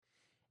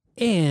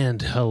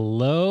And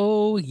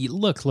hello.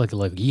 Look.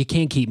 You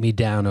can't keep me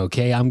down,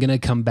 okay? I'm going to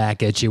come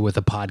back at you with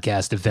a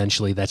podcast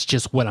eventually. That's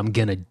just what I'm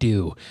going to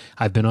do.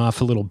 I've been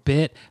off a little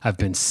bit. I've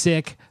been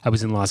sick. I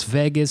was in Las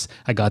Vegas.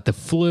 I got the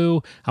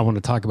flu. I want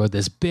to talk about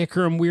this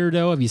Bikram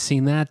weirdo. Have you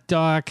seen that,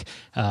 Doc?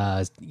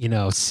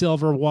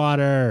 Silver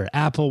water,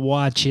 Apple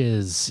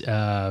Watches,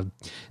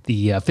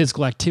 the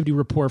physical activity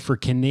report for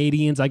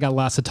Canadians. I got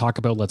lots to talk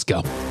about. Let's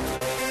go.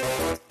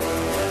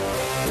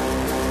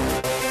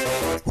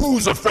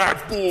 Who's a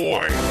fat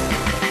boy?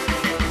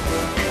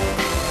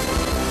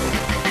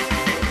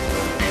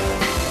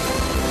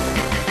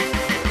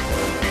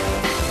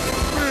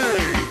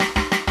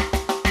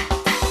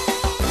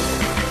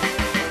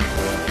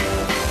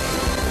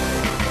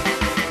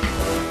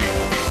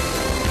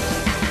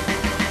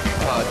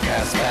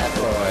 Podcast Fat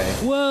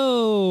Boy.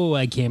 Whoa,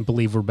 I can't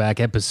believe we're back.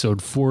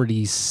 Episode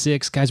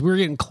 46. Guys, we're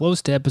getting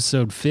close to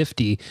episode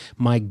 50.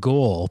 My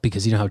goal,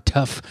 because you know how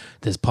tough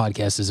this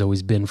podcast has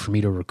always been for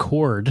me to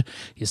record,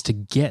 is to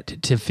get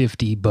to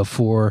 50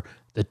 before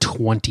the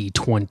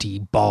 2020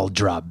 ball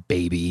drop,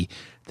 baby.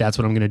 That's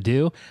what I'm going to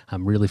do.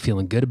 I'm really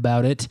feeling good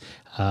about it.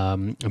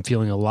 I'm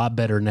feeling a lot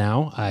better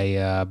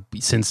now.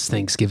 Since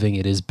Thanksgiving,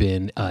 it has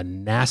been a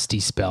nasty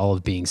spell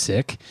of being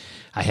sick.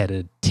 I had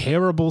a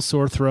terrible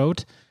sore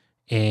throat.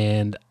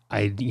 And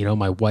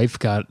my wife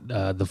got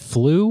the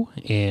flu,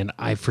 and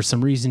I, for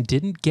some reason,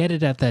 didn't get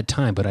it at that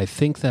time. But I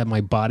think that my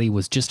body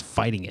was just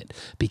fighting it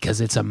because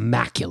it's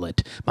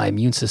immaculate. My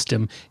immune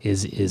system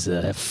is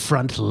a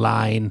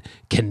frontline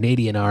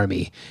Canadian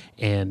Army,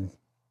 and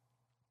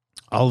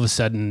all of a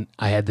sudden,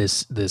 I had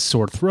this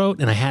sore throat,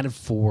 and I had it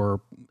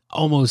for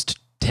almost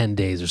 10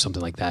 days or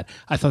something like that.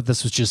 I thought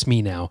this was just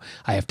me now.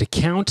 I have to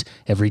count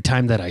every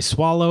time that I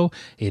swallow.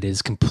 It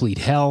is complete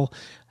hell.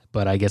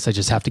 But I guess I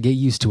just have to get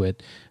used to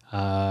it.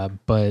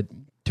 But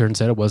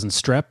turns out it wasn't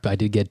strep. I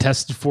did get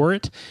tested for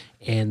it.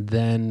 And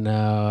then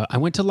I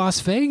went to Las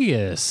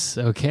Vegas.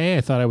 Okay,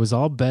 I thought I was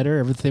all better.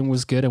 Everything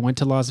was good. I went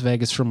to Las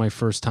Vegas for my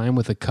first time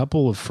with a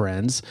couple of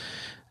friends.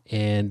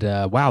 And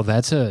wow,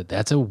 that's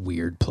a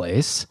weird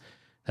place.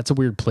 That's a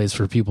weird place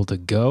for people to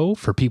go,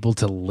 for people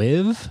to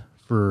live.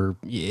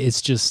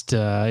 It's just,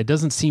 it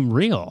doesn't seem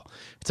real.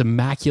 It's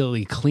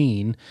immaculately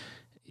clean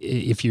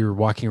if you're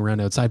walking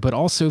around outside, but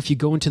also if you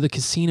go into the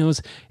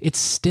casinos, it's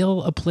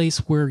still a place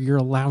where you're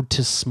allowed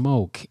to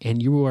smoke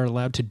and you are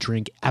allowed to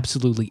drink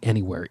absolutely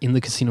anywhere, in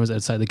the casinos,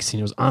 outside the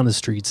casinos, on the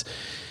streets.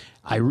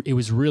 It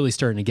was really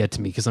starting to get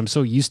to me because I'm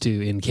so used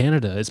to, in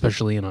Canada,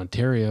 especially in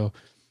Ontario,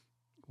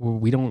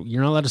 where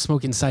you're not allowed to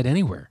smoke inside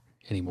anywhere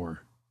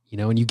anymore,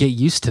 and you get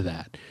used to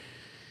that.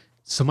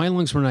 So my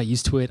lungs were not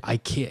used to it. I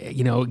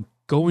can't,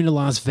 going to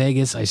Las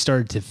Vegas, I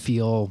started to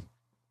feel,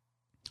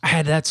 I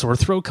had that sore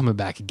throat coming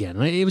back again.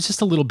 And it was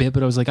just a little bit,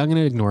 but I was like, I'm going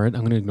to ignore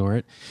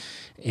it.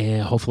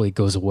 And hopefully it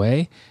goes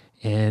away.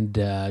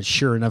 And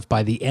sure enough,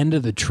 by the end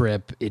of the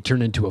trip, it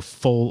turned into a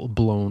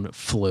full-blown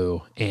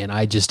flu. And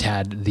I just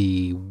had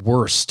the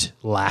worst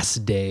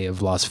last day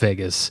of Las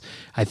Vegas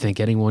I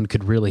think anyone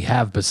could really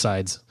have,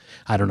 besides,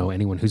 I don't know,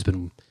 anyone who's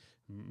been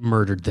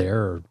murdered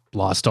there or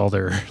lost all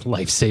their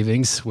life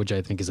savings, which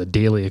I think is a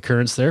daily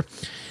occurrence there.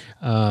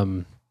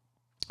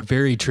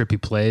 Very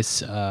trippy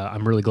place.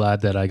 I'm really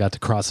glad that I got to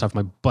cross it off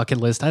my bucket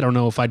list. I don't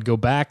know if I'd go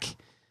back.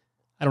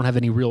 I don't have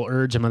any real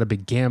urge. I'm not a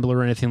big gambler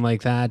or anything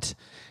like that.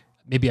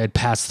 Maybe I'd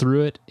pass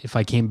through it if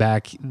I came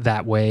back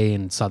that way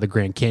and saw the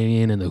Grand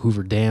Canyon and the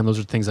Hoover Dam. Those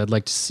are things I'd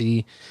like to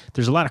see.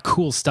 There's a lot of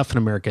cool stuff in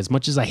America. As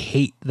much as I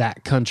hate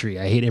that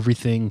country, I hate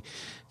everything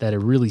that it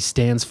really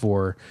stands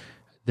for.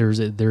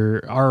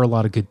 There are a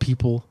lot of good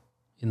people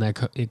in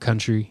that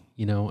country,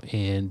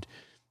 and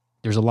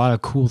there's a lot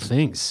of cool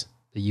things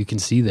that you can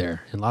see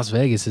there. And Las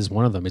Vegas is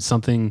one of them. It's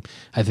something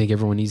I think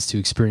everyone needs to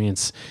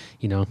experience,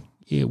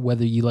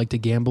 whether you like to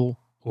gamble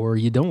or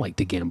you don't like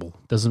to gamble.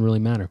 Doesn't really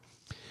matter.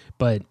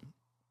 But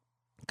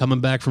coming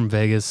back from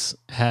Vegas,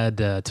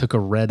 took a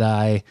red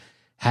eye,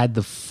 had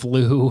the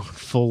flu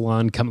full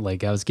on,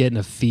 I was getting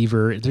a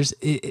fever.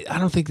 I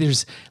don't think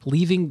there's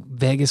leaving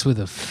Vegas with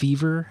a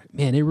fever.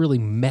 Man, it really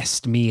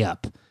messed me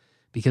up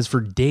because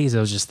for days I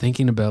was just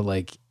thinking about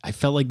I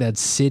felt like that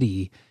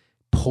city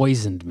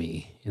poisoned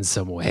me in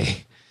some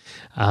way.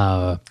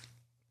 I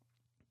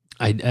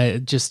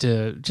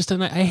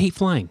hate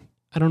flying.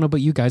 I don't know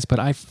about you guys, but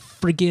I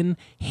friggin'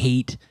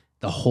 hate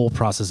the whole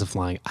process of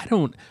flying.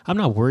 I'm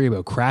not worried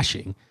about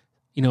crashing.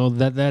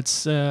 That's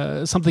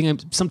something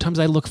sometimes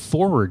I look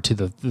forward to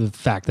the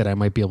fact that I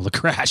might be able to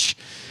crash.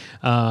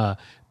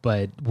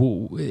 But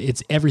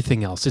it's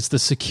everything else. It's the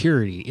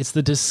security. It's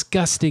the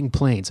disgusting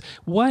planes.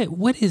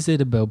 What is it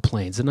about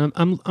planes? And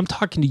I'm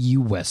talking to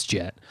you,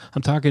 WestJet.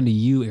 I'm talking to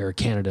you, Air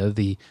Canada.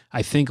 The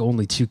I think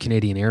only two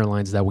Canadian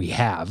airlines that we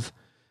have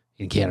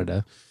in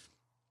Canada.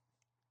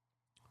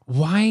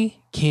 Why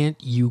can't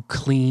you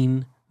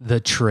clean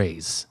the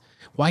trays?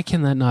 Why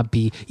can that not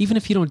be? Even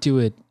if you don't do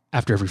it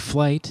after every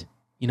flight,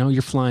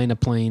 you're flying a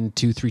plane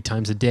 2-3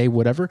 times a day,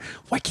 whatever.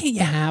 Why can't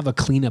you have a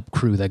cleanup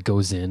crew that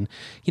goes in?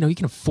 You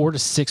can have 4 to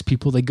 6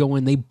 people. They go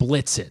in, they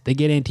blitz it. They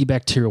get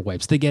antibacterial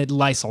wipes. They get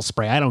Lysol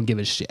spray. I don't give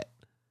a shit.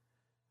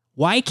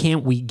 Why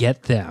can't we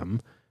get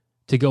them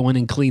to go in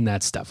and clean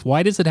that stuff?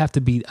 Why does it have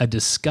to be a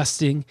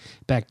disgusting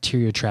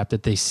bacteria trap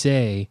that they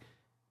say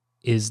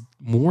is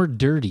more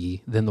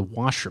dirty than the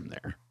washroom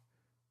there?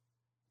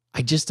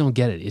 I just don't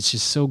get it. It's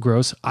just so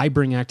gross. I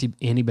bring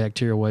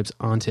antibacterial wipes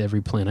onto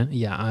every planet.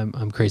 Yeah,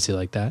 I'm crazy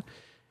like that.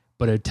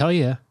 But I tell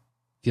you,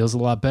 feels a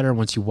lot better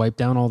once you wipe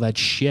down all that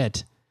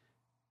shit.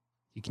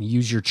 You can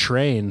use your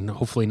tray and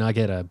hopefully not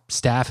get a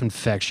staph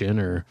infection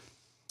or,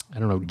 I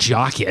don't know,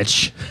 jock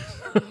itch.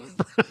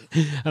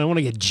 I don't want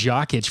to get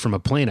jock itch from a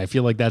plane. I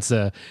feel like that's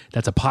a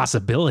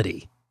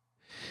possibility.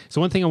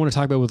 So one thing I want to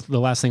talk about, the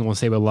last thing I want to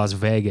say about Las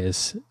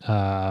Vegas, it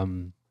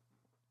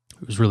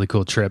was a really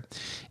cool trip.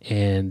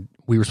 And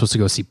we were supposed to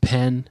go see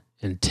Penn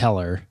and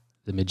Teller,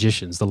 the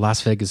magicians, the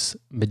Las Vegas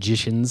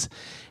magicians.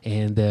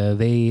 And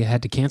they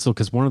had to cancel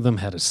because one of them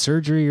had a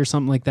surgery or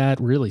something like that.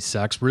 Really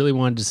sucks. Really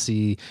wanted to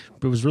see,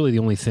 but it was really the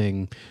only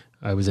thing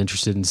I was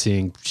interested in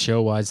seeing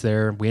show-wise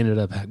there. We ended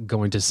up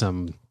going to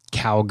some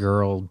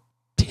cowgirl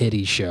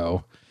titty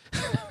show.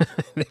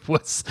 It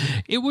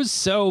was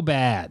so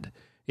bad.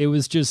 It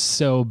was just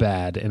so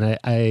bad. And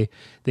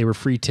they were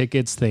free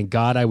tickets. Thank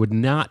God I would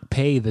not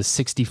pay the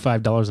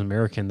 $65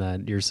 American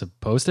that you're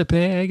supposed to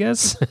pay, I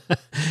guess.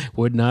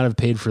 Would not have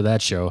paid for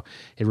that show.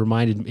 It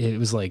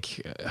was like,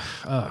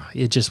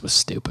 it just was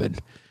stupid.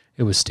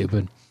 It was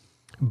stupid.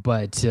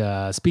 But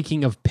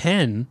speaking of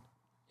Penn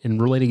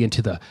and relating it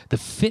to the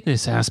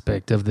fitness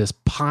aspect of this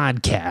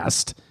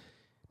podcast,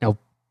 now,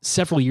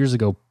 several years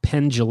ago,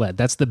 Penn Jillette,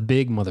 that's the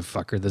big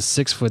motherfucker, the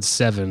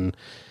 6'7"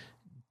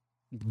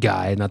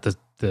 guy, not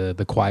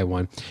the quiet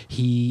one.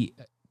 He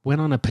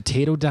went on a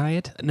potato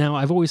diet. Now,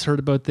 I've always heard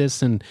about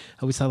this, and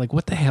I always thought, like,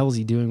 what the hell is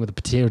he doing with a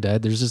potato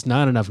diet? There's just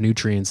not enough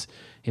nutrients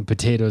in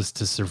potatoes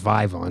to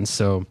survive on.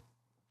 So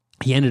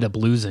he ended up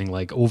losing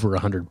like over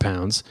 100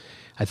 pounds.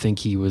 I think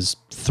he was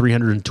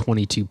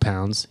 322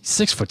 pounds. He's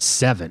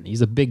 6'7".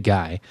 He's a big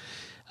guy.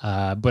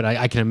 But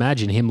I can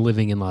imagine him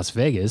living in Las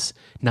Vegas.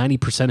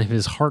 90% of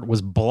his heart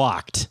was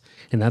blocked,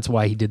 and that's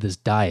why he did this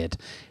diet.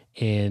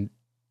 And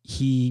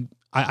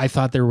I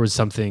thought there was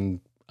something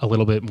a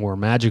little bit more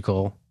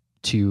magical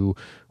to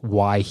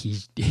why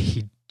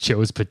he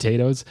chose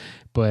potatoes,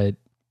 but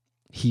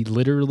he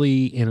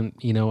literally, and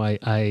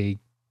I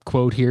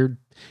quote here,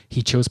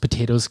 he chose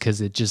potatoes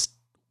because it just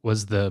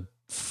was the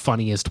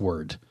funniest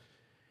word.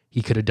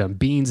 He could have done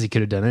beans. He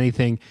could have done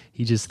anything.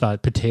 He just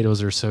thought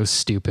potatoes are so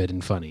stupid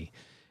and funny.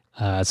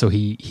 So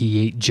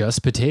he ate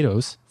just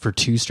potatoes for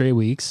 2 straight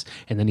weeks,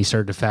 and then he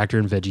started to factor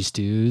in veggie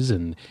stews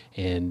and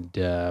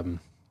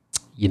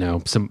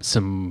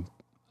some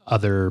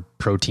other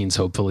proteins,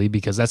 hopefully,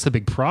 because that's the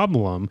big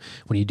problem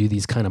when you do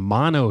these kind of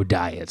mono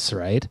diets,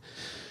 right?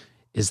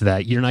 Is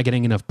that you're not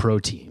getting enough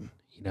protein,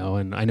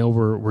 and I know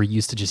we're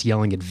used to just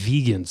yelling at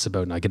vegans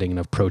about not getting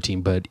enough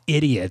protein, but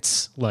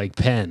idiots like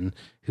Penn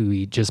who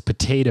eat just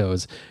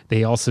potatoes,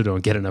 they also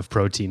don't get enough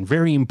protein.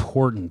 Very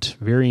important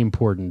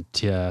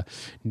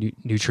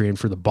nutrient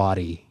for the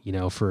body,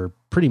 for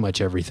pretty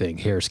much everything,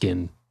 hair,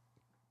 skin,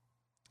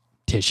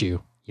 tissue,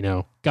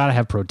 gotta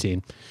have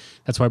protein.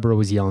 That's why we're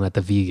always yelling at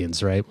the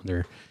vegans, right?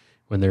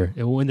 When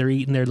they're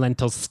eating their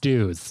lentil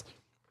stews.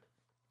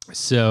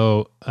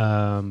 So,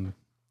 the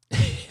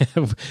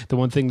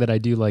one thing that I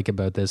do like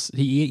about this,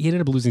 he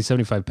ended up losing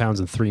 75 pounds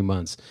in 3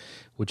 months,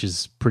 which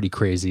is pretty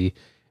crazy.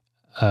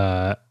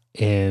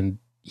 And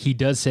he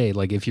does say,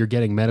 like, if you're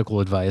getting medical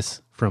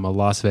advice from a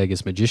Las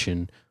Vegas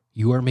magician,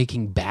 you are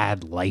making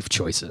bad life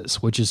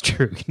choices, which is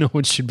true. No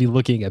one should be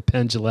looking at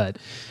Penn Jillette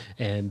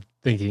and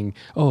thinking,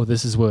 oh,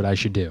 this is what I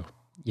should do.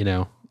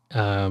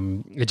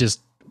 It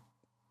just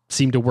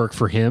seemed to work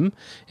for him.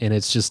 And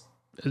it's just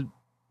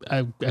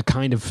a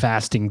kind of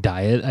fasting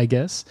diet, I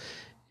guess.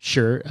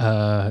 Sure.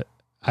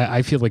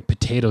 I feel like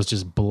potatoes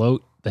just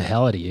bloat the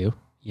hell out of you.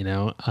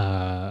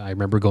 I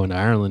remember going to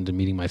Ireland and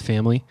meeting my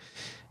family,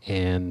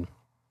 and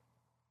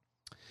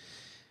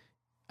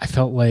I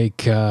felt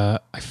like I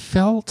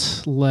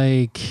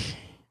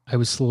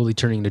was slowly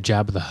turning to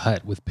Jabba the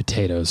Hutt with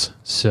potatoes.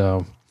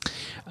 So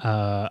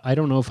I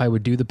don't know if I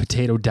would do the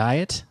potato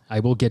diet. I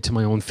will get to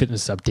my own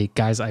fitness update,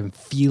 guys. I'm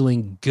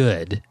feeling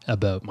good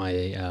about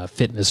my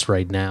fitness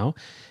right now.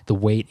 The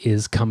weight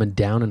is coming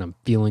down, and I'm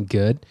feeling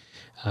good.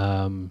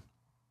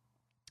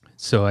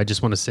 So I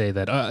just want to say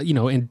that,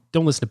 and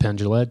don't listen to Penn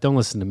Jillette. Don't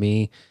listen to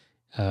me.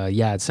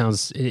 It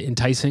sounds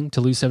enticing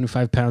to lose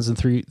 75 pounds in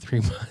three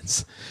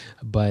months,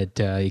 but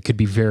it could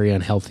be very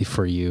unhealthy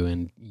for you,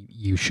 and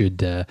you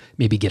should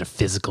maybe get a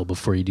physical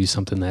before you do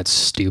something that's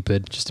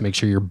stupid, just to make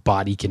sure your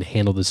body can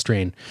handle the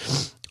strain.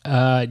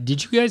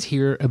 Did you guys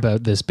hear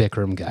about this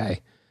Bikram guy?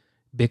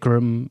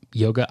 Bikram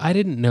yoga. I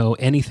didn't know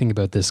anything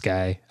about this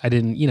guy. I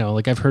didn't,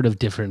 I've heard of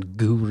different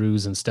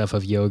gurus and stuff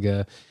of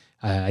yoga.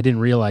 I didn't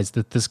realize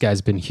that this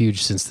guy's been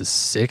huge since the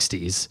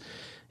 60s,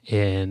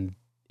 and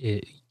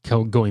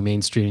going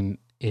mainstream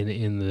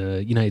in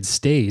the United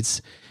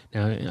States.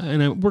 Now,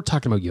 and we're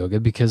talking about yoga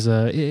because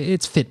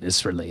it's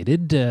fitness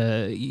related.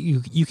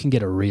 You can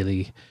get a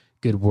really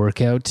good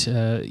workout.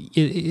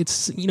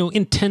 It's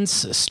intense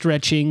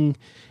stretching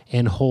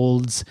and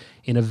holds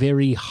in a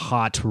very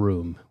hot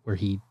room where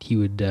he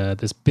would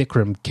this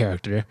Bikram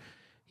character.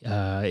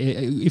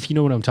 If you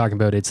know what I'm talking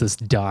about, it's this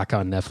doc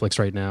on Netflix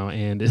right now,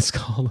 and it's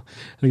called,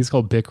 I think it's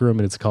called Bikram,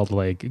 and it's called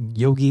like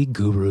Yogi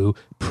Guru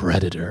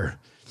Predator,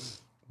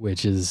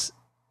 which is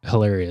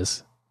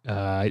hilarious.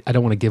 I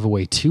don't want to give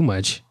away too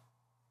much.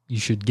 You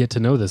should get to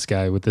know this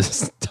guy with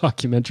this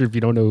documentary if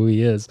you don't know who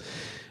he is.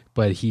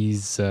 But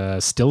he's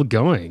still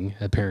going,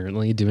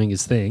 apparently, doing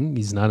his thing.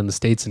 He's not in the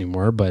States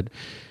anymore, but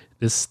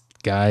this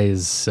guy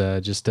is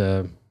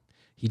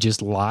he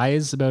just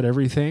lies about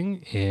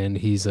everything, and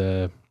he's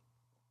a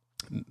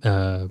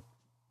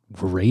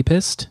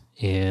rapist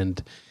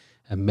and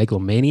a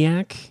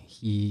megalomaniac.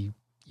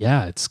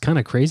 It's kind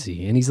of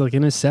crazy. And he's like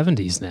in his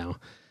 70s now,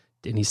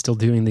 and he's still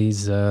doing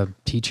these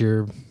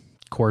teacher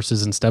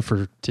courses and stuff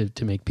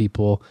to make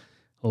people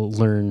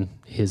learn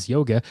his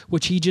yoga,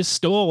 which he just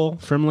stole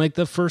from like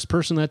the first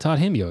person that taught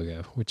him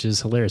yoga, which is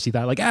hilarious. He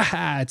thought like,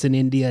 it's in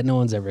India, no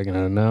one's ever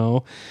gonna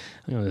know.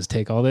 I'm gonna just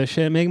take all this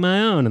shit and make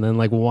my own. And then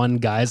like one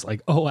guy's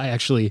like, I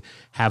actually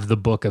have the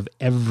book of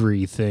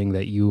everything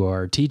that you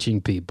are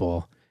teaching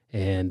people,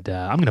 and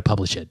I'm gonna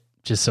publish it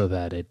just so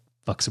that it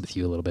fucks with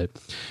you a little bit,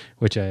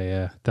 which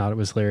I thought it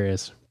was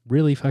hilarious.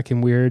 Really fucking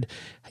weird.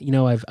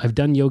 I've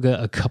done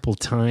yoga a couple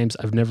times.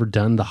 I've never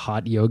done the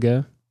hot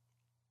yoga.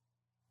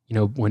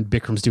 When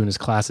Bikram's doing his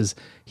classes,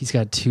 he's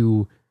got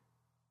 2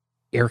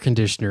 air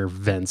conditioner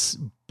vents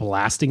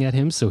blasting at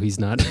him, so he's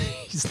not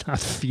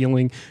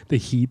feeling the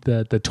heat,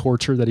 the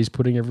torture that he's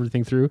putting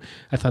everything through.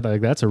 I thought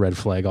like that's a red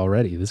flag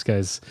already. This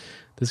guy's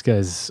it's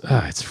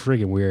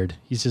friggin' weird.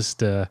 He's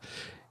just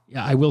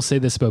I will say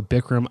this about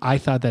Bikram. I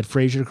thought that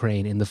Frasier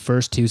Crane in the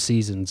first 2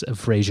 seasons of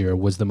Frasier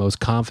was the most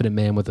confident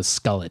man with a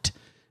skullet,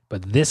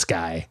 but this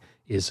guy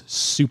is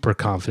super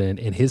confident,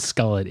 and his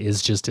skullet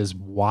is just as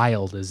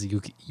wild as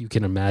you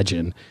can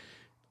imagine.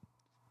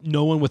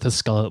 No one with a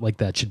skullet like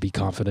that should be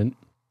confident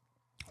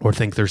or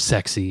think they're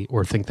sexy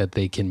or think that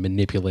they can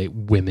manipulate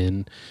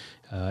women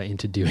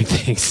into doing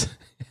things.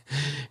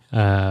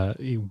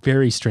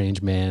 Very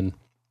strange man,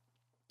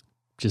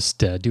 just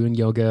doing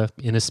yoga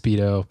in a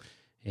Speedo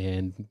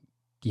and,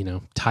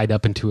 tied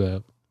up into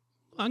I'm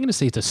going to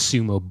say it's a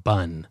sumo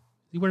bun.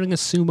 Is he wearing a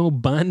sumo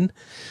bun?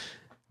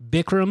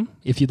 Bikram,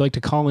 if you'd like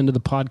to call into the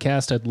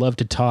podcast, I'd love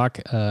to talk.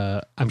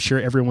 I'm sure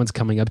everyone's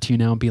coming up to you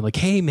now and being like,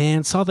 hey,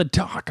 man, saw the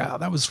doc. Oh,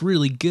 that was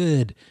really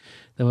good.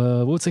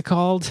 What's it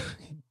called?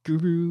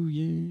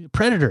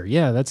 Predator.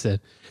 Yeah, that's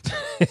it.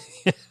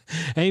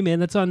 Hey, man,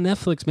 that's on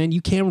Netflix, man.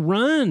 You can't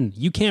run.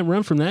 You can't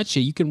run from that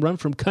shit. You can run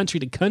from country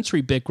to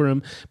country,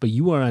 Bikram, but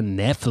you are on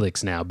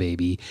Netflix now,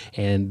 baby.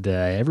 And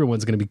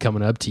everyone's going to be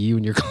coming up to you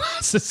in your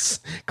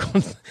classes.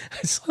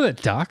 I saw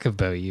that doc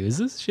about you. Is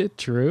this shit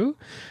true?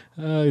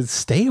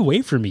 Stay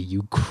away from me,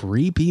 you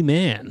creepy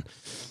man.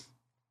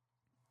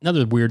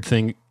 Another weird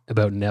thing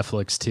about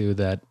Netflix too,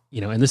 that,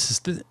 and this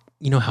is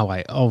how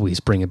I always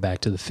bring it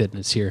back to the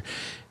fitness here.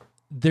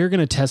 They're going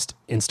to test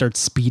and start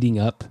speeding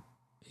up,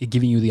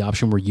 giving you the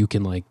option where you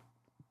can like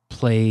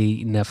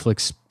play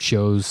Netflix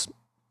shows,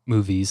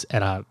 movies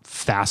at a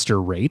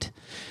faster rate,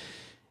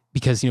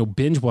 because,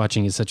 binge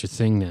watching is such a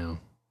thing now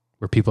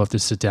where people have to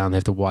sit down, they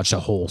have to watch a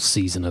whole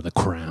season of The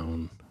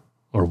Crown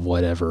or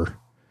whatever.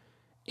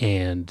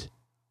 And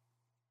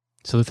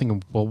so they're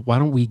thinking, well, why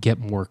don't we get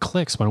more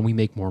clicks? Why don't we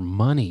make more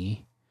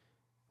money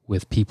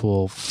with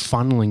people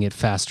funneling it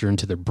faster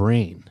into their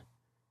brain?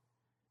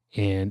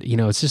 And,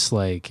 it's just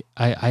like,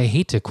 I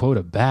hate to quote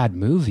a bad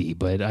movie,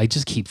 but I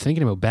just keep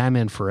thinking about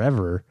Batman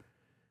Forever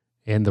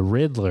and the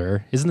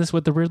Riddler. Isn't this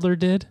what the Riddler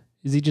did?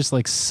 Is he just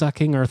like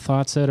sucking our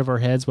thoughts out of our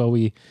heads while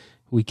we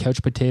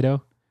couch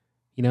potato?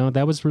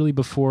 That was really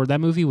before,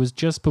 that movie was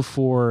just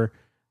before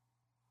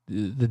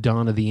the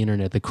dawn of the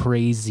internet, the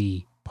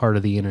crazy part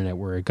of the internet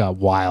where it got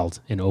wild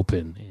and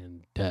open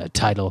and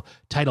tidal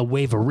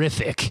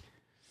wave-erific.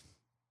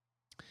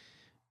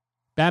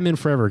 Batman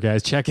Forever,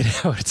 guys, check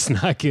it out. It's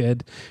not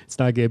good.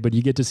 But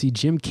you get to see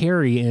Jim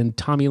Carrey and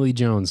Tommy Lee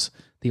Jones,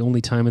 the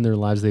only time in their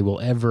lives they will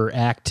ever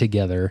act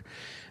together.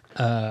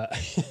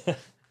 There's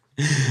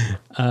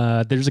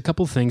a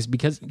couple things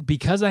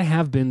because I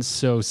have been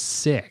so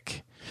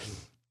sick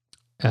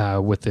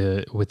with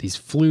these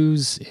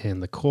flus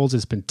and the colds.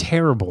 It's been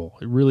terrible.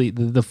 It really,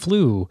 the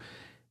flu,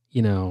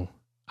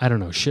 I don't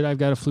know. Should I have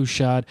got a flu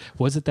shot?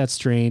 Was it that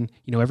strain?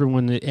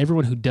 Everyone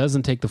who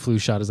doesn't take the flu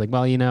shot is like,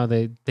 well,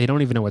 they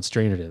don't even know what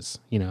strain it is.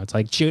 It's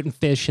like shooting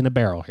fish in a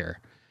barrel here.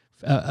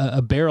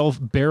 A barrel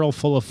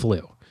full of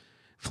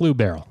flu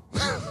barrel.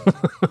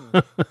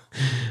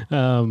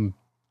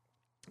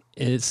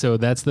 So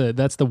that's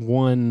the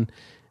one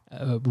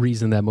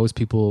reason that most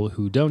people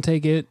who don't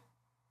take it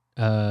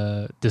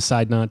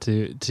decide not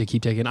to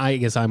keep taking. I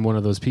guess I'm one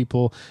of those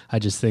people. I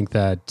just think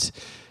that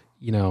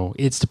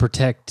it's to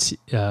protect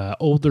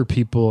older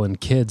people and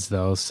kids,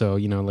 though. So,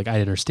 like I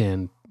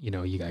understand,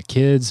 you got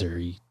kids or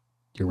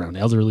you're around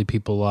elderly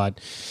people a lot.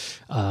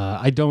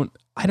 I don't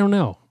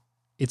know.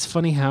 It's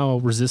funny how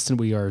resistant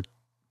we are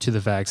to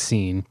the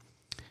vaccine.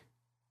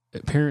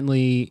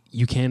 apparently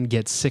you can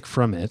get sick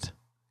from it,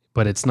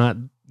 but it's not,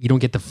 you don't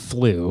get the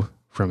flu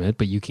from it,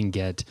 but you can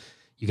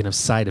have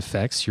side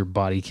effects. Your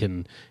body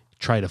can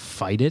try to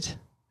fight it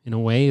in a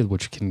way,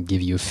 which can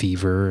give you a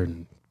fever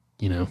and,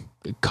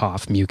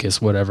 cough,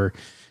 mucus, whatever.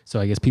 So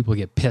I guess people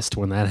get pissed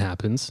when that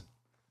happens.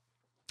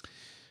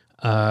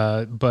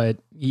 But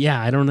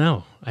yeah, I don't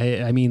know.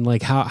 I mean,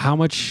 like how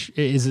much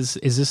is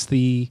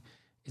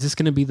this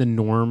going to be the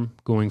norm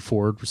going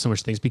forward for so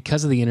much things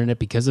because of the internet,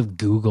 because of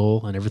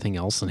Google and everything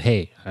else? And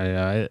hey,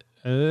 I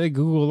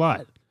Google a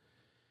lot.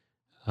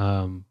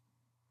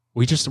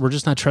 We're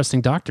just not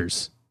trusting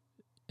doctors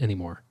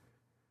anymore.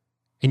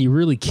 And you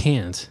really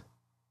can't,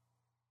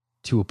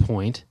 to a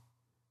point.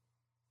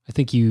 I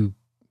think you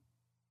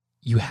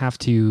have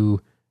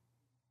to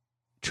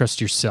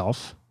trust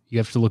yourself. You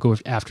have to look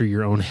after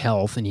your own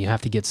health, and you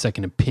have to get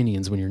second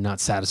opinions when you're not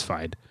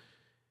satisfied.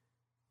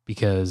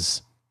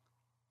 Because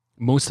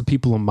most of the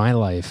people in my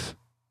life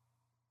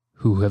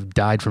who have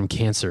died from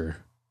cancer,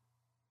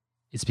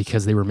 it's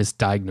because they were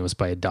misdiagnosed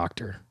by a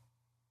doctor.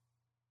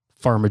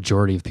 Far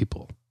majority of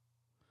people.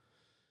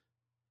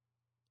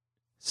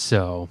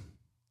 So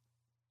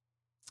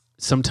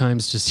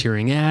sometimes just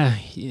hearing,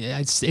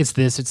 it's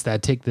this, it's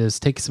that, take this,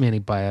 take some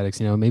antibiotics,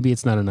 maybe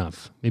it's not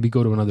enough. Maybe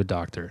go to another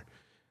doctor.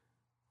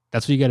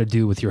 That's what you got to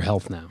do with your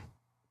health now.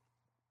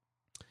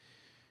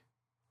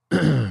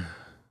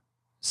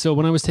 So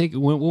when I was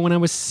when I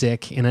was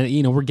sick, and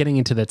we're getting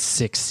into that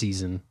sick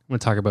season, I'm going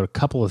to talk about a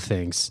couple of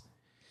things.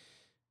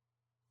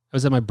 I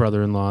was at my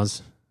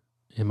brother-in-law's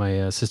and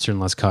my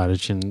sister-in-law's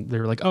cottage, and they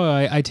were like, "Oh,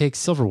 I take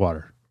silver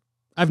water."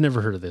 I've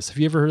never heard of this. Have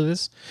you ever heard of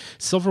this?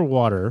 Silver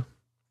water.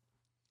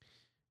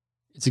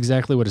 It's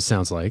exactly what it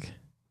sounds like.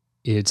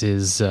 It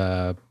is.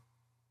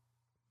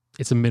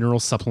 It's a mineral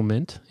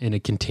supplement, and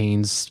it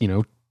contains,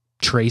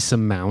 trace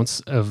amounts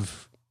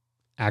of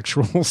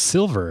actual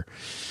silver.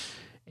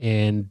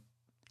 And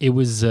it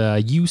was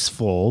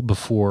useful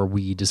before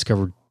we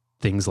discovered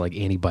things like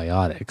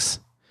antibiotics.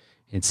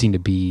 It seemed to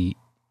be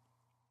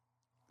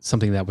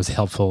something that was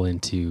helpful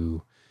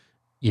into,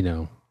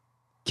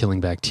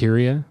 killing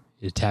bacteria.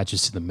 It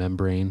attaches to the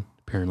membrane,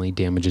 apparently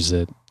damages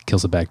it,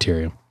 kills the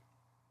bacteria.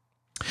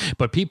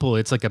 But people,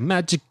 it's like a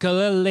magical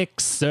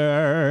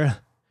elixir.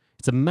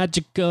 It's a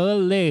magical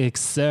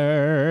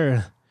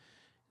elixir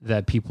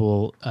that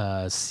people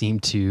seem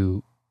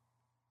to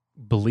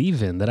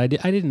believe in, that I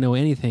didn't know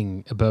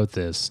anything about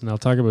this. And I'll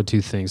talk about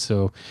two things.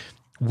 So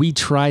we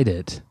tried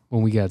it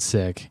when we got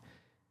sick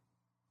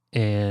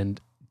and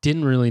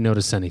didn't really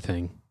notice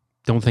anything.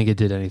 Don't think it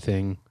did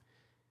anything.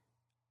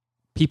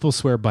 People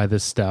swear by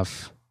this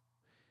stuff.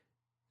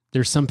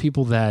 There's some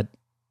people that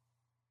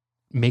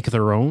make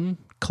their own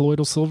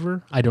colloidal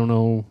silver. I don't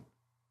know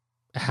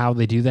how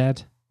they do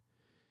that.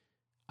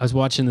 I was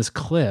watching this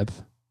clip.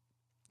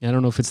 I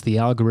don't know if it's the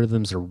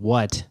algorithms or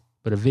what,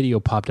 but a video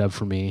popped up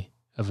for me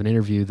of an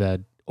interview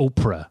that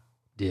Oprah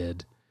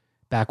did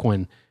back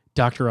when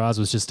Dr. Oz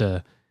was just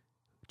a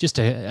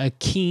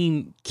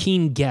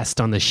keen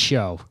guest on the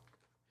show.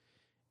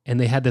 And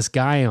they had this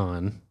guy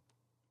on.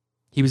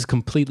 He was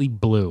completely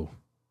blue.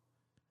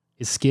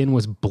 His skin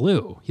was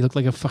blue. He looked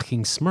like a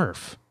fucking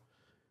Smurf.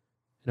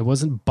 And it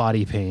wasn't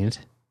body paint.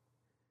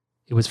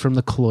 It was from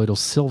the colloidal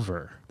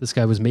silver. This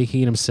guy was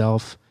making it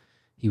himself.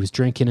 He was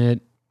drinking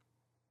it.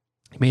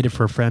 He made it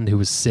for a friend who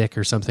was sick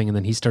or something, and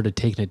then he started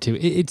taking it too.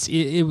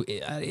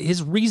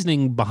 His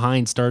reasoning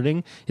behind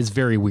starting is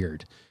very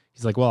weird.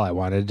 He's like, well, I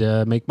wanted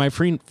to make my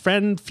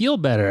friend feel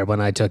better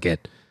when I took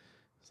it.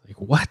 It's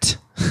like, what?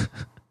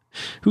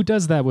 Who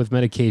does that with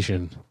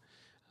medication?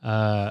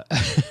 Or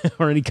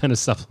any kind of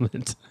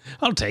supplement?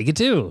 I'll take it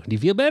too. Do you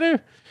feel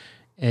better?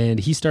 And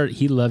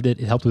he loved it.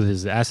 It helped with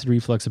his acid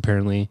reflux,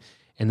 apparently.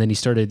 And then he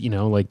started,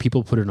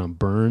 people put it on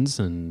burns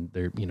and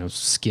their,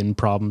 skin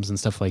problems and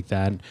stuff like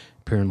that.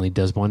 Apparently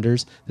does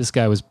wonders. This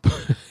guy was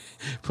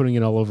putting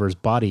it all over his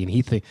body. And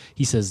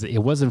he says it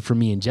wasn't from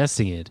me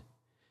ingesting it.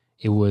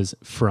 It was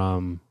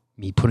from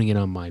me putting it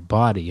on my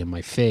body and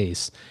my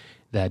face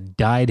that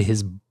dyed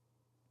his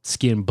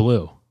skin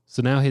blue.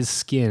 So now his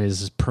skin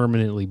is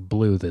permanently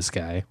blue, this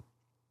guy.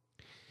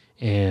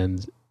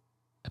 And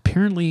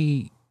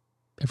apparently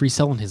every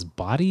cell in his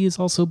body is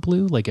also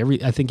blue.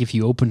 I think if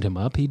you opened him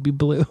up, he'd be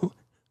blue.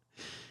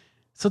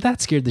 So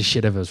that scared the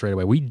shit out of us right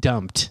away. We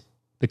dumped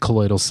the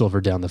colloidal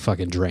silver down the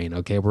fucking drain.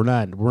 Okay. We're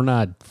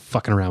not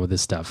fucking around with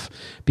this stuff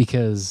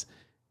because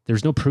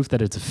there's no proof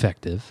that it's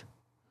effective.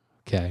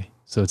 Okay.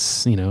 So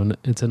it's,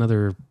 it's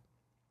another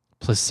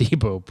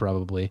placebo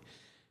probably.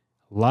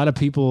 A lot of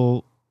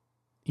people,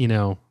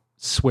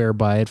 swear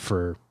by it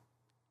for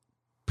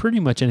pretty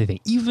much anything,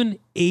 even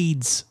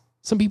AIDS.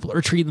 Some people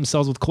are treating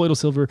themselves with colloidal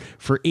silver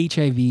for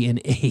HIV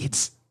and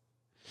AIDS.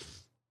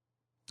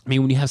 I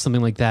mean, when you have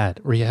something like that,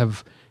 or you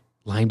have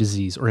Lyme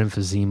disease or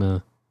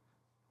emphysema,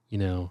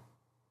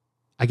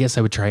 I guess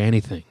I would try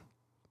anything.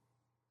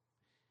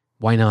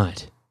 Why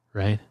not?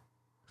 Right?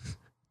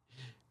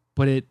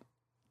 But it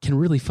can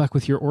really fuck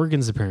with your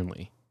organs,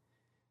 apparently.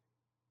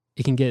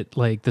 It can get,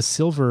 the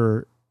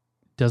silver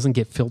doesn't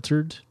get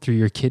filtered through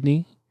your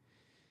kidney.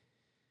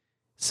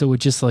 So it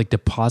just like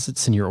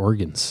deposits in your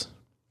organs,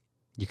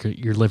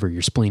 your liver,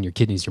 your spleen, your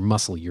kidneys, your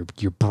muscle, your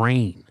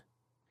brain.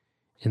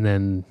 And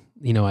then,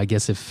 I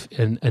guess if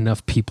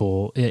enough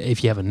people,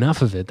 if you have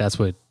enough of it, that's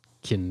what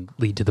can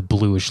lead to the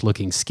bluish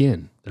looking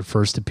skin that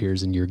first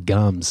appears in your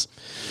gums.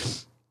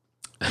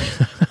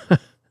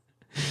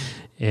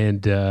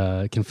 And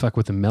can fuck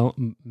with the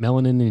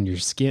melanin in your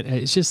skin.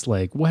 It's just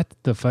like, what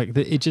the fuck?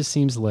 It just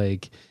seems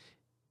like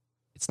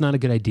it's not a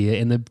good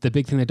idea. And the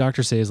big thing that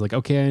doctors say is like,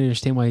 okay, I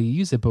understand why you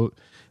use it,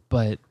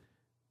 but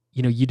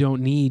you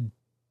don't need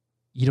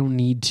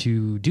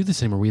to do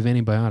this anymore. We have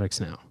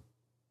antibiotics now.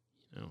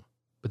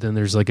 But then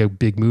there's like a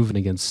big movement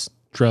against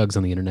drugs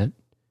on the internet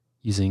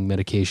using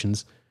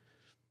medications.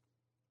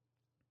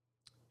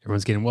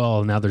 Everyone's getting,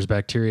 well, now there's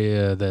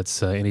bacteria that's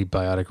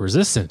antibiotic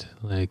resistant.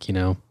 Like,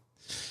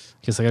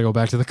 guess I gotta go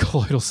back to the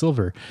colloidal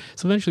silver.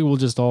 So eventually we'll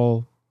just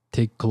all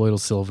take colloidal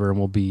silver and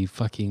we'll be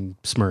fucking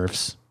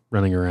Smurfs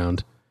running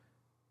around.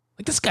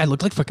 Like, this guy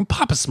looked like fucking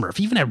Papa Smurf.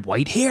 He even had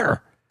white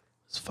hair.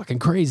 It's fucking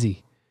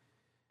crazy.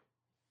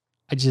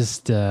 I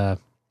just, I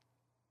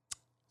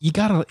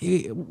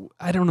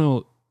don't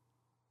know.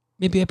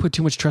 Maybe I put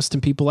too much trust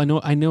in people.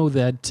 I know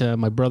that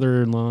my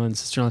brother-in-law and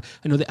sister-in-law,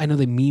 I know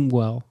they mean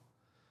well,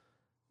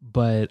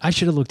 but I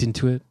should have looked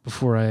into it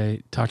before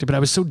I talked to it. But I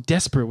was so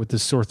desperate with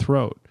this sore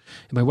throat,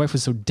 and my wife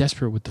was so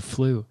desperate with the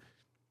flu,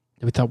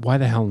 and we thought, why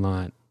the hell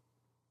not?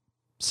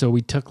 So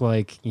we took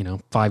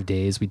 5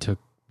 days. We took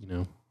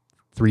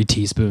 3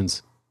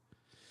 teaspoons.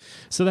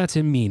 So that's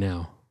in me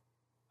now.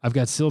 I've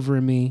got silver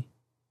in me.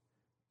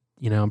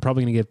 I'm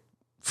probably gonna get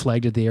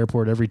flagged at the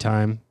airport every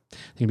time.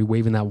 They're gonna be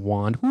waving that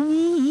wand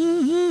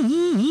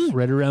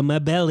right around my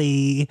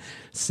belly.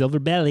 Silver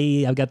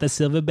belly. I've got the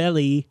silver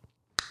belly.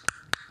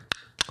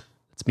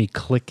 That's me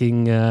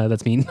clicking.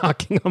 That's me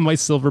knocking on my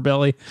silver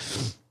belly.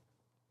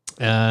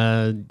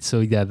 So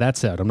yeah,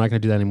 that's out. I'm not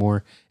going to do that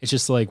anymore. It's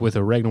just like with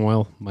oregano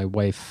oil, my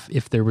wife,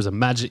 if there was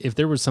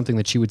something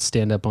that she would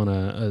stand up on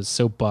a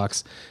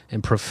soapbox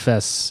and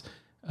profess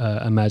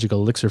a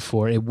magical elixir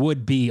for, it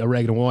would be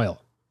oregano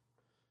oil.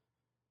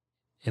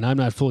 And I'm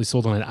not fully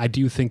sold on it. I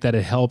do think that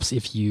it helps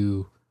if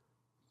you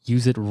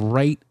use it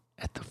right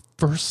at the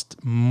first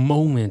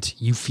moment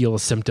you feel a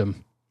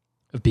symptom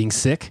of being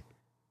sick.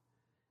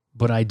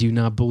 But I do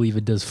not believe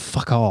it does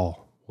fuck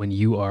all when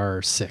you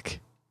are sick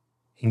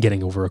and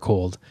getting over a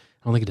cold.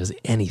 I don't think it does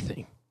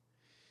anything.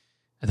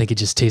 I think it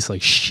just tastes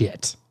like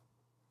shit.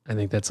 I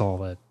think that's all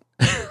that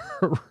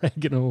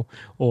oregano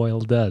oil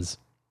does.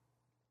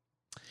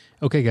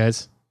 Okay,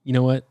 guys. You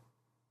know what?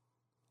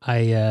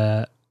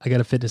 I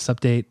got a fitness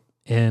update,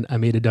 and I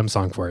made a dumb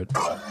song for it.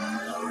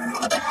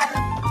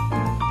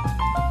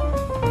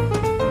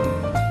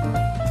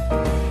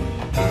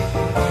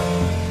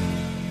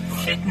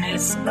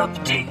 Fitness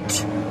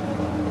update.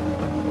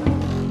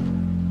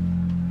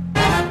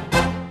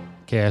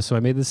 Okay, so I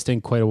made this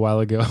sting quite a while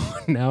ago.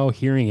 Now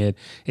hearing it,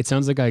 it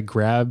sounds like I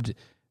grabbed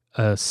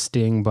a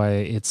sting by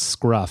its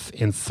scruff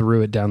and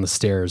threw it down the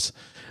stairs.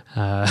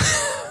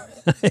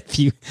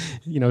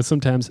 If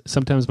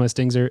sometimes my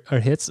stings are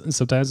hits and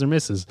sometimes they're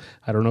misses.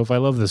 I don't know if I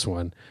love this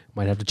one.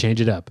 Might have to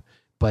change it up.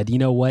 But you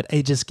know what?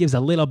 It just gives a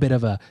little bit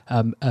of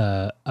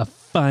a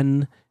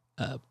fun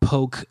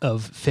poke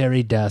of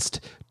fairy dust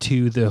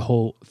to the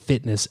whole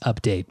fitness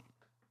update.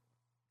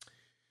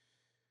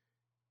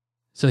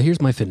 So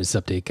here's my fitness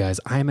update, guys.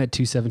 I'm at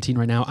 217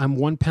 right now. I'm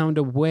 1 pound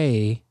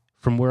away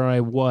from where I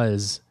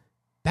was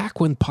back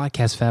when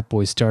Podcast Fat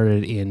Boy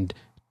started in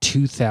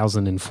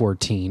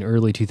 2014,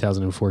 early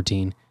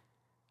 2014.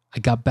 I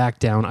got back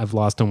down. I've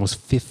lost almost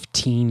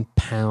 15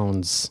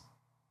 pounds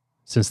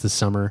since the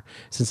summer,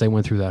 since I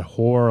went through that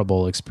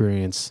horrible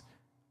experience.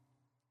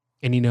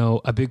 And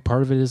a big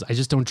part of it is I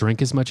just don't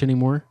drink as much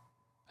anymore.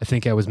 I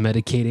think I was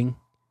medicating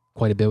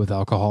quite a bit with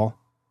alcohol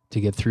to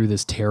get through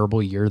this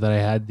terrible year that I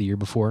had the year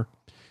before.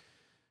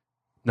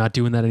 Not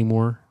doing that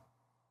anymore.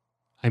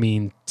 I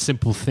mean,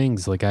 simple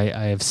things like I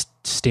have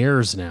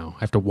stairs now. I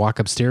have to walk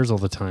upstairs all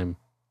the time.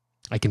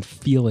 I can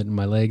feel it in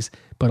my legs,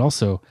 but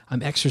also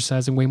I'm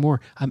exercising way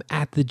more. I'm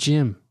at the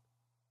gym.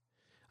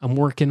 I'm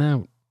working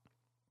out.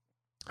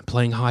 I'm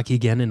playing hockey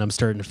again, and I'm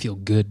starting to feel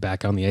good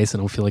back on the ice. I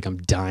don't feel like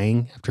I'm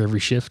dying after every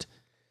shift.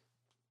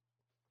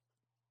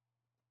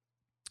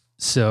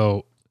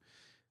 So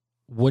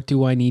what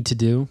do I need to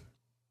do?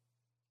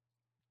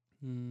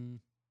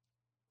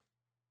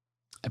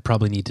 I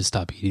probably need to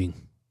stop eating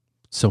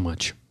so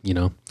much,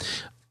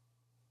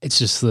 It's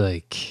just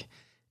like,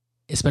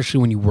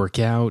 especially when you work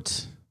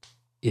out,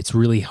 it's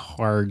really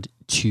hard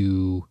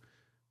to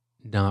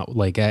not,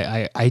 like,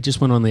 I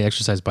just went on the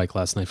exercise bike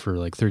last night for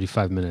like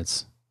 35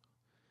 minutes.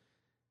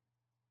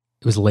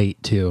 It was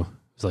late too.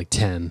 It was like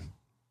 10.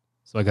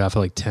 So I got off at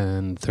like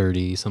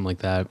 10:30, something like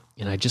that.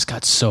 And I just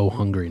got so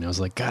hungry, and I was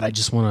like, God, I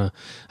just want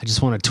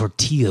a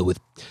tortilla with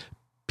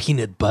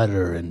peanut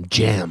butter and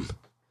jam,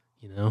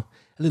 a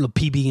little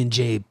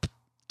PB&J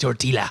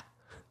tortilla.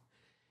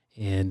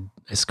 And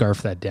I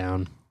scarfed that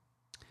down.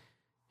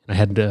 And I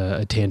had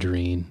a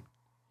tangerine,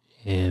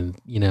 and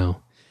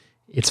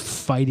it's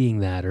fighting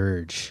that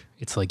urge.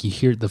 It's like you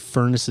hear the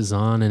furnace is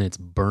on and it's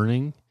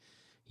burning.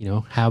 You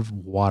know, have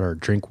water,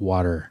 drink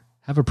water,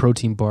 have a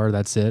protein bar.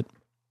 That's it.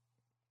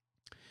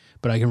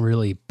 But I can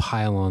really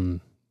pile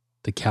on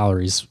the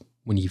calories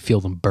when you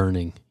feel them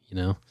burning, you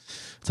know?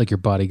 It's like your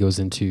body goes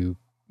into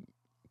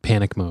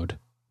panic mode,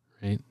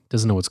 right?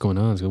 Doesn't know what's going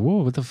on. It's like,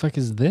 whoa, what the fuck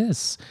is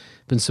this?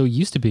 Been so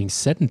used to being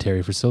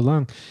sedentary for so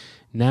long.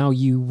 Now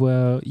you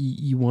want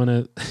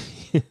to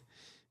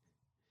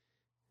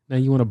now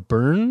you want to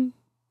burn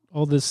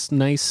all this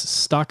nice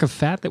stock of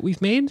fat that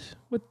we've made?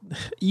 What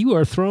you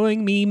are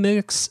throwing me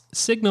mixed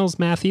signals,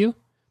 Matthew.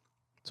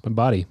 It's my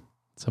body.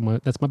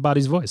 That's my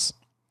body's voice.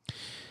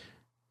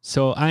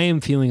 So I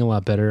am feeling a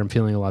lot better. I'm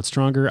feeling a lot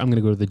stronger. I'm going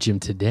to go to the gym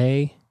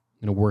today.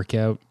 I'm going to work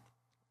out.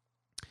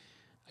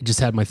 I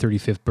just had my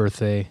 35th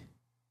birthday.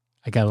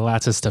 I got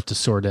lots of stuff to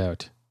sort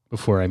out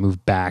before I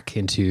move back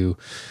into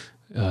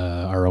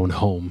our own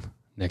home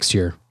next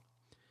year.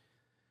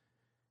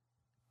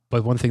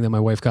 But one thing that my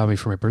wife got me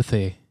for my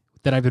birthday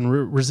that I've been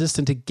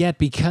resistant to get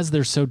because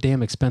they're so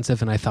damn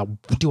expensive, and I thought,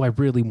 do I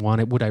really want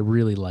it? Would I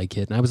really like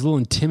it? And I was a little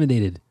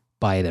intimidated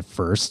by it at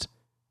first,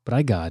 but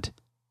I got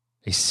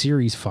a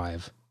Series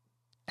 5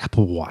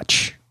 Apple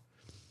Watch.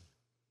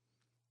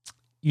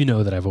 You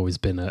know that I've always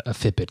been a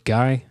Fitbit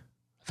guy.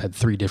 I've had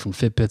 3 different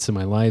Fitbits in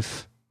my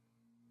life.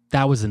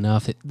 That was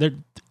enough. They're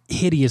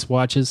hideous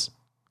watches.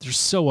 They're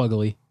so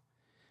ugly.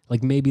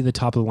 Like maybe the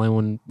top of the line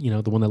one, you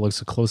know, the one that looks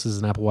the closest as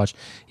an Apple Watch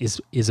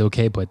is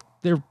okay, but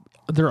they're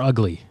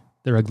ugly.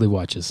 They're ugly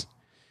watches.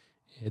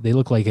 They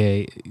look like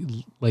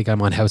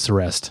I'm on house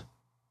arrest,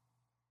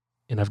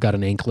 and I've got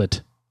an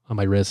anklet on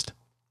my wrist.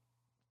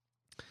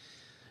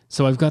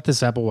 So I've got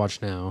this Apple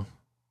Watch now,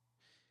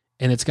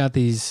 and it's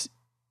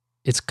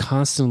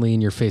constantly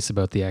in your face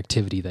about the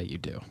activity that you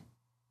do.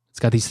 It's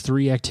got these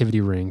 3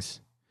 activity rings.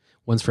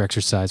 One's for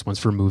exercise, one's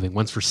for moving,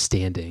 one's for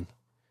standing.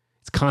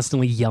 It's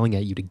constantly yelling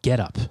at you to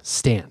get up,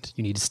 stand.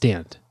 You need to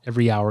stand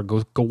every hour.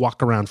 Go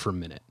walk around for a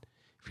minute.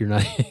 If you're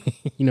not,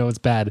 you know, it's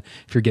bad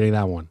if you're getting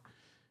that one.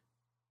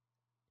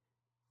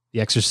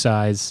 The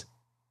exercise,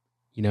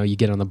 you know, you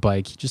get on the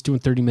bike, you're just doing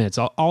 30 minutes.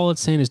 All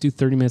it's saying is do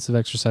 30 minutes of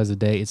exercise a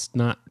day. It's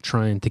not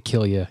trying to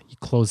kill you. You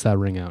close that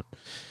ring out.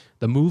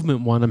 The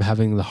movement one I'm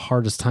having the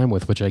hardest time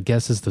with, which I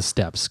guess is the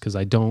steps, because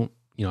I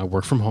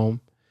work from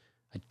home.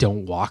 I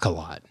don't walk a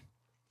lot.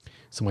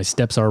 So my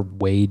steps are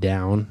way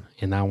down,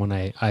 and that one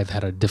I've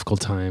had a difficult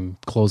time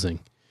closing.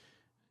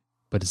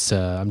 But it's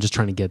I'm just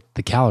trying to get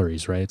the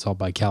calories, right? It's all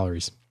by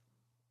calories.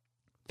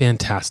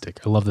 Fantastic.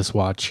 I love this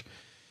watch.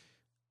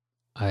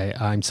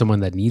 I'm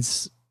someone that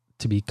needs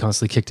to be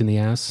constantly kicked in the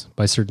ass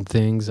by certain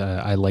things.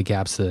 I like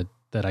apps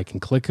that I can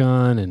click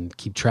on and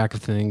keep track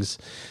of things.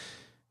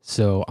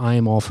 So I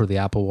am all for the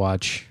Apple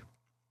Watch.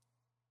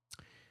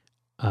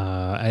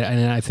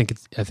 I think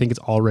it's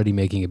already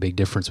making a big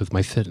difference with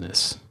my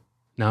fitness.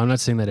 Now, I'm not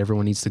saying that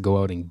everyone needs to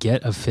go out and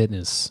get a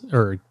fitness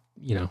or,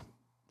 you know,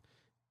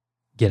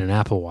 get an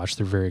Apple Watch.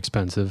 They're very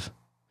expensive.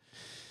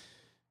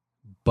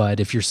 But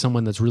if you're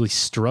someone that's really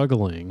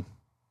struggling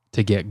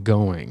to get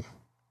going,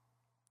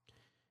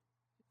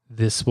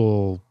 this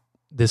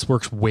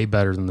works way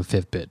better than the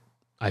Fitbit,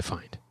 I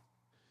find.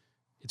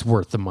 It's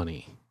worth the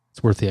money.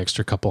 It's worth the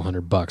extra couple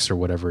 $100 or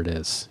whatever it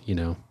is, you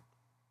know.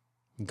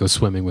 Go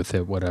swimming with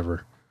it,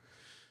 whatever.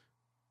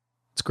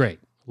 It's great.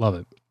 Love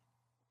it.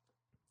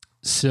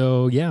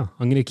 So yeah,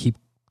 I'm gonna keep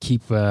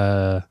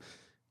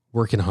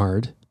working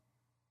hard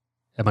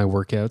at my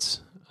workouts,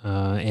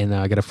 and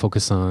I gotta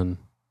focus on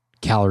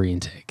calorie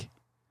intake.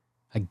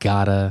 I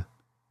gotta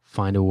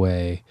find a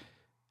way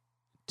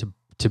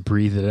to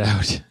breathe it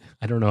out.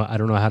 I don't know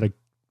how to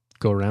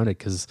go around it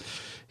because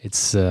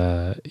it's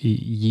you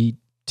eat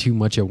too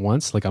much at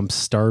once. Like I'm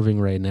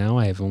starving right now.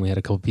 I have only had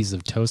a couple pieces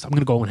of toast. I'm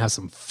gonna go and have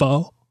some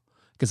pho.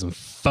 Get some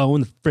pho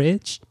in the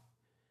fridge.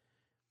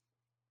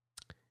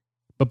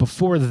 But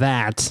before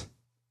that,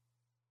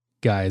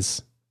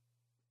 guys,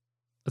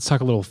 let's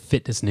talk a little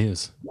fitness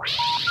news.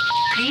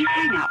 Please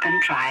hang up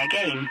and try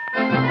again.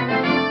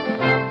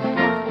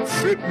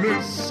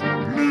 Fitness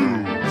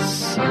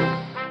news.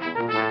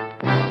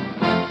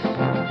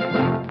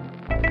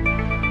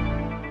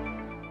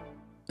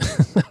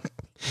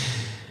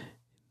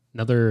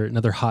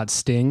 Another hot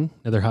sting.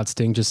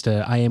 Just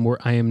I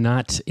am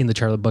not in the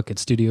Charlotte Bucket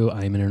studio.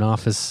 I am in an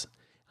office.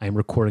 I am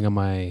recording on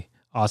my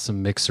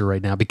awesome mixer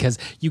right now because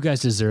you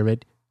guys deserve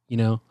it. You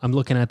know, I'm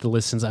looking at the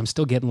listens. I'm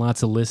still getting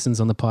lots of listens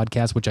on the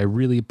podcast, which I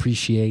really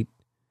appreciate.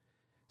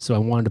 So I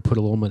wanted to put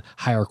a little bit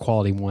higher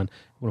quality one.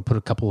 I want to put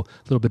a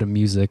little bit of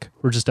music.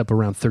 We're just up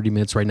around 30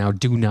 minutes right now.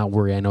 Do not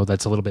worry. I know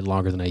that's a little bit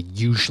longer than I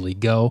usually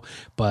go,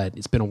 but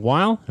it's been a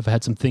while. I've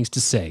had some things to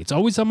say. It's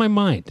always on my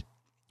mind.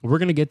 We're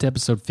going to get to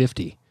episode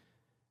 50.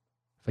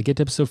 If I get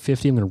to episode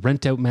 50, I'm going to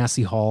rent out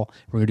Massey Hall.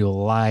 We're going to do a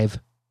live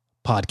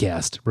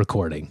podcast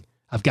recording.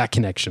 I've got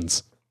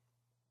connections.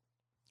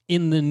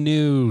 In the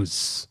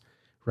news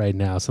right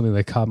now, something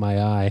that caught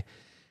my eye,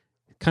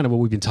 kind of what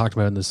we've been talking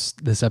about in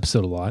this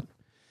episode a lot,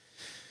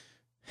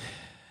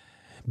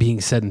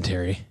 being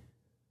sedentary,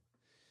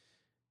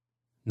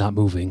 not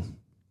moving.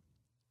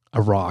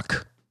 a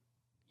rock,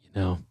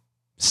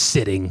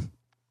 sitting.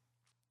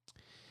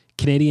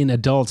 Canadian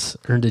adults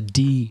earned a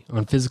D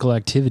on physical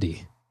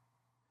activity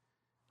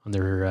on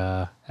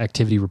their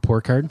activity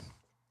report card.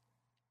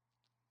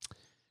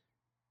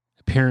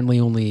 Apparently,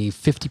 only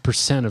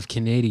 50% of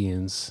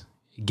Canadians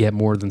get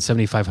more than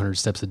 7,500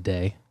 steps a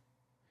day,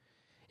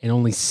 and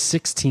only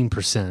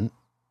 16%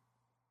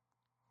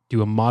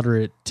 do a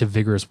moderate to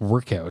vigorous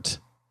workout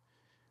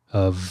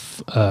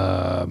of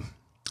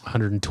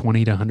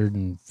 120 to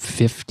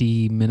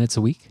 150 minutes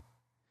a week.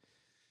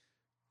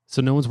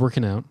 So no one's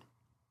working out.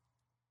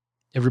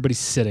 Everybody's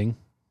sitting.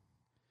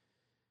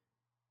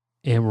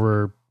 And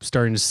we're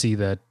starting to see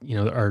that,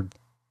 our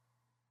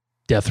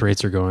death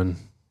rates are going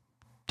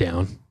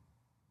down.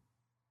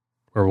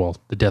 Or, well,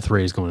 the death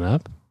rate is going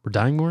up. We're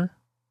dying more.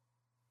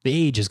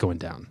 The age is going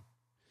down.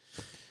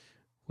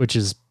 Which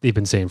is, they've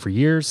been saying for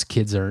years,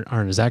 kids aren't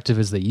as active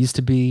as they used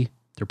to be.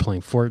 They're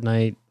playing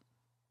Fortnite.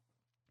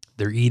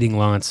 They're eating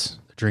lots.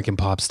 They're drinking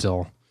pop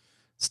still.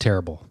 It's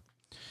terrible.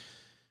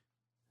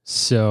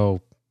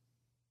 So,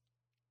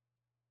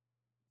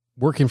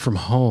 working from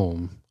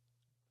home,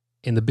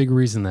 and the big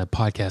reason that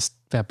podcast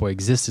Fat Boy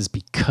exists is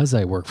because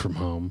I work from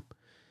home.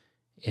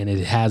 And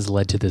it has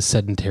led to this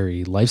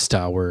sedentary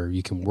lifestyle where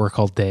you can work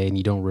all day and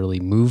you don't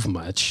really move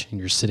much. And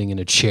you're sitting in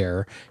a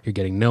chair. You're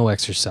getting no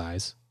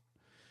exercise.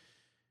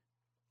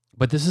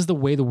 But this is the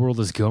way the world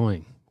is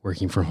going,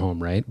 working from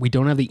home, right? We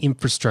don't have the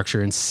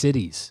infrastructure in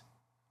cities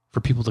for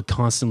people to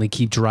constantly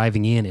keep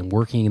driving in and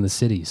working in the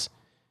cities.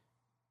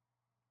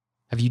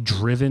 Have you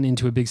driven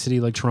into a big city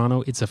like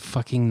Toronto? It's a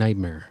fucking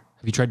nightmare.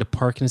 Have you tried to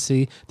park in a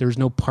city? There's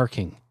no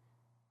parking.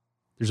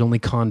 There's only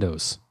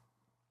condos.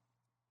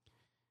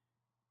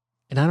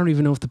 And I don't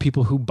even know if the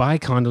people who buy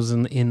condos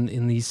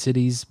in these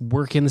cities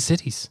work in the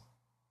cities.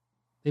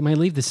 They might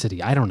leave the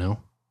city. I don't know.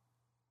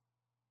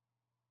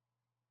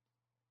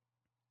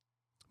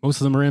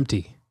 Most of them are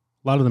empty.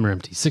 A lot of them are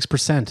empty.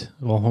 6%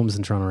 of all homes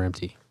in Toronto are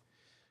empty.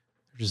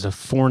 They're just a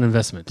foreign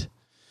investment.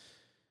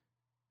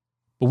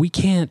 But we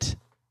can't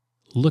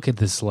look at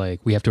this like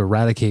we have to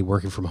eradicate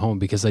working from home,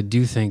 because I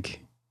do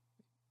think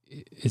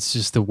it's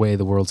just the way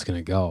the world's going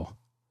to go.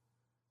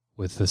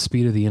 With the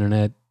speed of the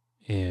internet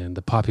and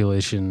the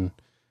population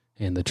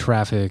and the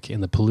traffic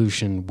and the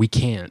pollution, we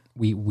can't.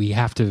 We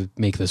have to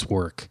make this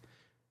work.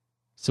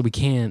 So we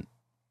can't.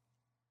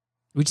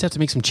 We just have to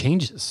make some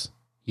changes.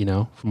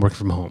 From working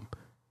from home.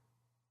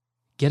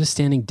 Get a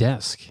standing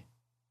desk.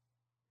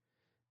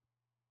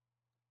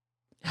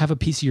 Have a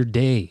piece of your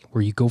day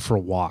where you go for a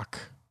walk.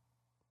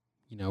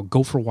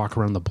 Go for a walk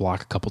around the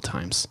block a couple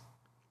times.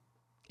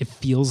 It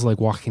feels like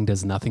walking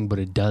does nothing, but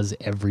it does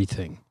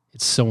everything.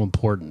 It's so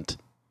important.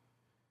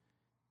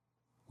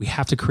 We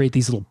have to create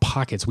these little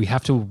pockets. We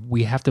have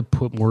to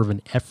put more of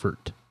an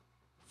effort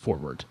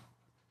forward.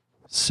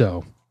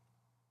 So,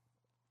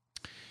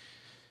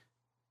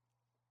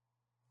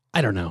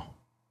 I don't know.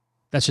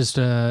 That's just,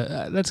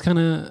 that's kind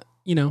of,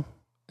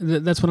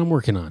 that's what I'm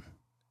working on.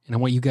 And I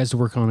want you guys to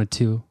work on it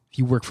too. If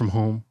you work from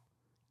home,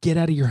 get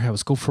out of your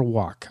house, go for a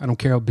walk. I don't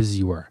care how busy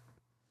you are.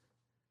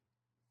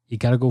 You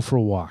got to go for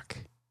a walk.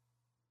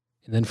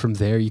 And then from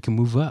there, you can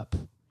move up.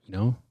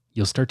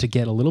 You'll start to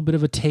get a little bit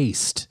of a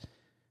taste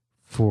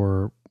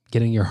for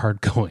getting your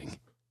heart going.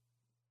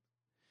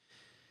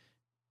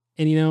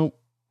 And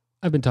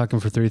I've been talking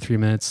for 33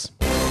 minutes.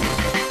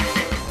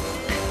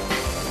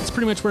 That's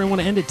pretty much where I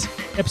want to end it.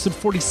 Episode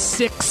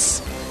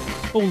 46.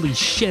 Holy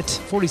shit.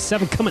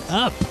 47 coming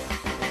up.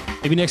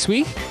 Maybe next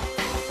week?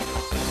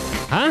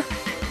 Huh?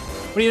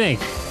 What do you think?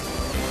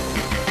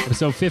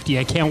 Episode 50.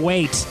 I can't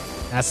wait.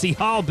 Nasty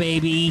Hall,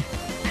 baby.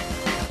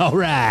 All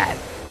right.